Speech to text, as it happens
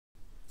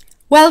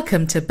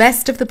Welcome to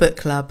Best of the Book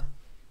Club.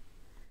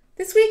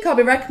 This week I'll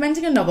be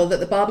recommending a novel that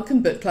the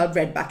Barbican Book Club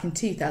read back in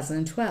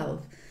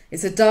 2012.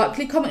 It's a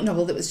darkly comic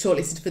novel that was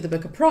shortlisted for the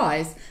Booker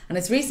Prize and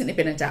has recently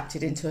been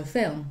adapted into a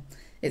film.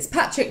 It's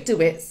Patrick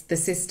DeWitt's The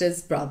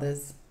Sisters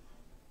Brothers.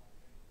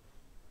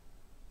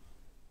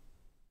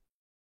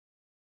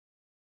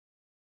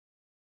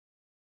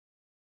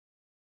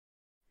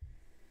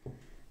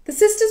 The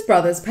Sisters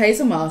Brothers pays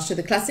homage to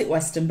the classic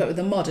Western but with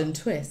a modern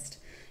twist.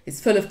 It's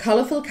full of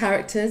colourful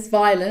characters,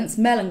 violence,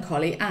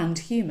 melancholy and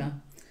humour.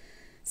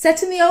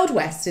 Set in the Old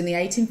West in the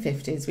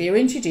 1850s, we are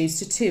introduced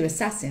to two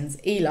assassins,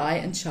 Eli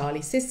and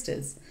Charlie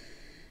sisters.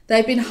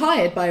 They've been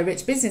hired by a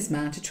rich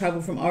businessman to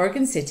travel from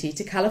Oregon City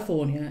to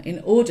California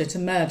in order to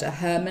murder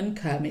Hermann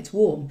Kermit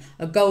Warm,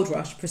 a gold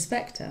rush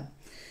prospector.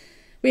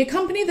 We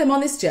accompany them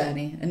on this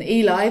journey, and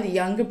Eli, the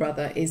younger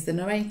brother, is the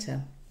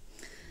narrator.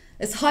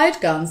 As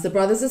hired guns, the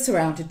brothers are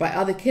surrounded by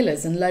other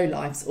killers and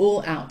lowlifes,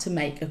 all out to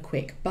make a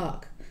quick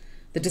buck.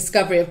 The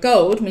discovery of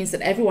gold means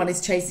that everyone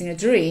is chasing a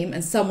dream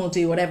and some will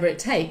do whatever it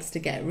takes to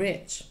get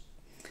rich.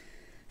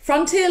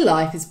 Frontier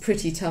life is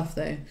pretty tough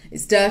though.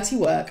 It's dirty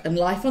work and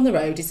life on the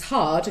road is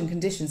hard and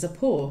conditions are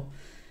poor.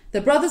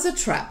 The brothers are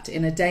trapped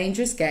in a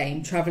dangerous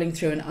game travelling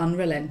through an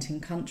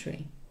unrelenting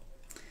country.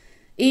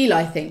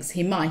 Eli thinks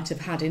he might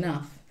have had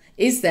enough.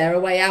 Is there a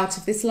way out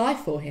of this life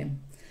for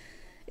him?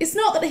 It's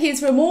not that he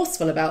is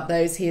remorseful about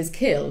those he has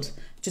killed,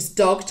 just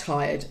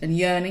dog-tired and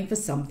yearning for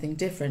something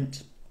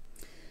different.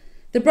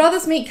 The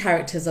brothers meet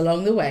characters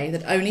along the way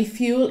that only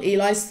fuel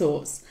Eli's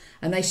thoughts,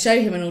 and they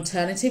show him an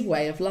alternative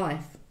way of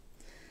life.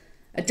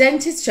 A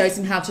dentist shows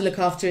him how to look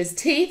after his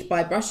teeth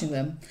by brushing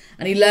them,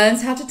 and he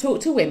learns how to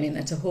talk to women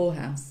at a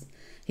whorehouse.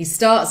 He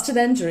starts to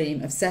then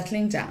dream of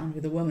settling down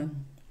with a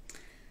woman.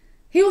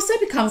 He also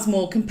becomes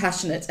more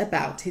compassionate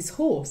about his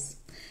horse.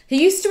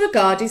 He used to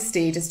regard his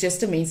steed as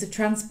just a means of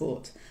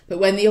transport, but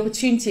when the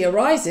opportunity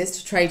arises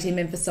to trade him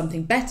in for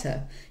something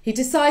better, he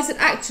decides that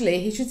actually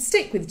he should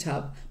stick with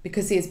Tub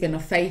because he has been a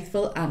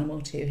faithful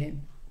animal to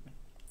him.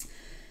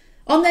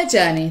 On their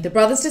journey, the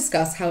brothers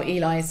discuss how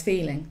Eli is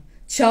feeling.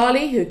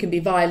 Charlie, who can be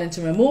violent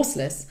and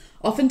remorseless,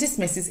 often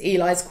dismisses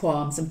Eli's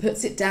qualms and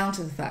puts it down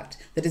to the fact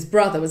that his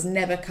brother was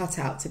never cut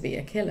out to be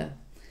a killer.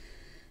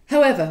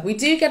 However, we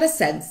do get a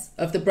sense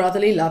of the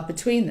brotherly love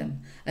between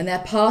them, and their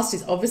past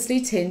is obviously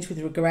tinged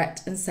with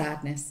regret and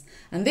sadness,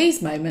 and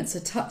these moments are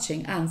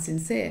touching and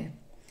sincere.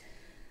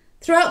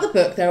 Throughout the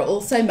book there are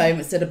also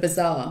moments that are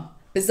bizarre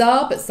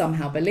but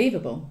somehow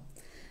believable.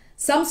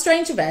 Some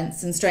strange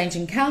events and strange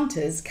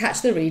encounters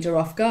catch the reader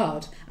off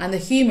guard, and the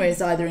humour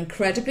is either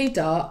incredibly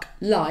dark,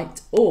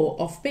 light or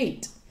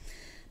offbeat.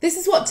 This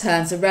is what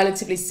turns a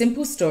relatively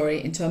simple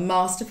story into a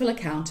masterful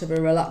account of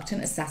a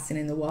reluctant assassin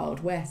in the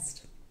Wild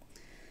West.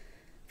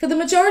 For the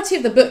majority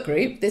of the book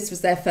group, this was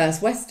their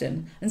first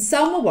Western, and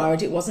some were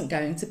worried it wasn't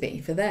going to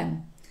be for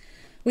them.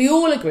 We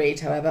all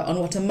agreed, however, on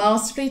what a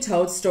masterfully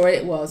told story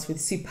it was,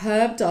 with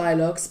superb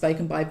dialogue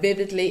spoken by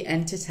vividly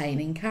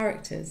entertaining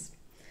characters.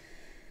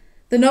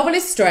 The novel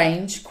is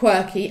strange,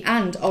 quirky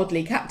and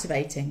oddly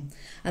captivating,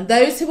 and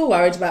those who were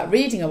worried about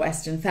reading a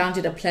Western found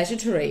it a pleasure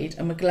to read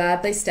and were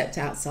glad they stepped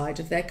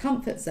outside of their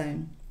comfort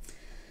zone.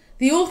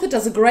 The author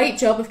does a great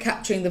job of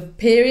capturing the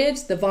period,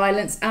 the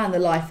violence and the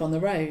life on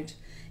the road.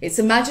 It's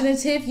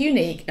imaginative,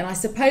 unique, and I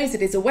suppose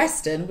it is a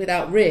Western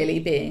without really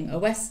being a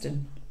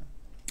Western.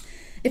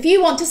 If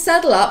you want to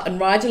saddle up and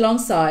ride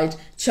alongside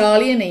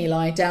Charlie and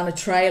Eli down a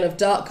trail of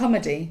dark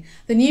comedy,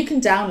 then you can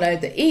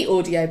download the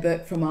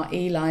e-audiobook from our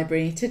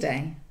e-library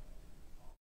today.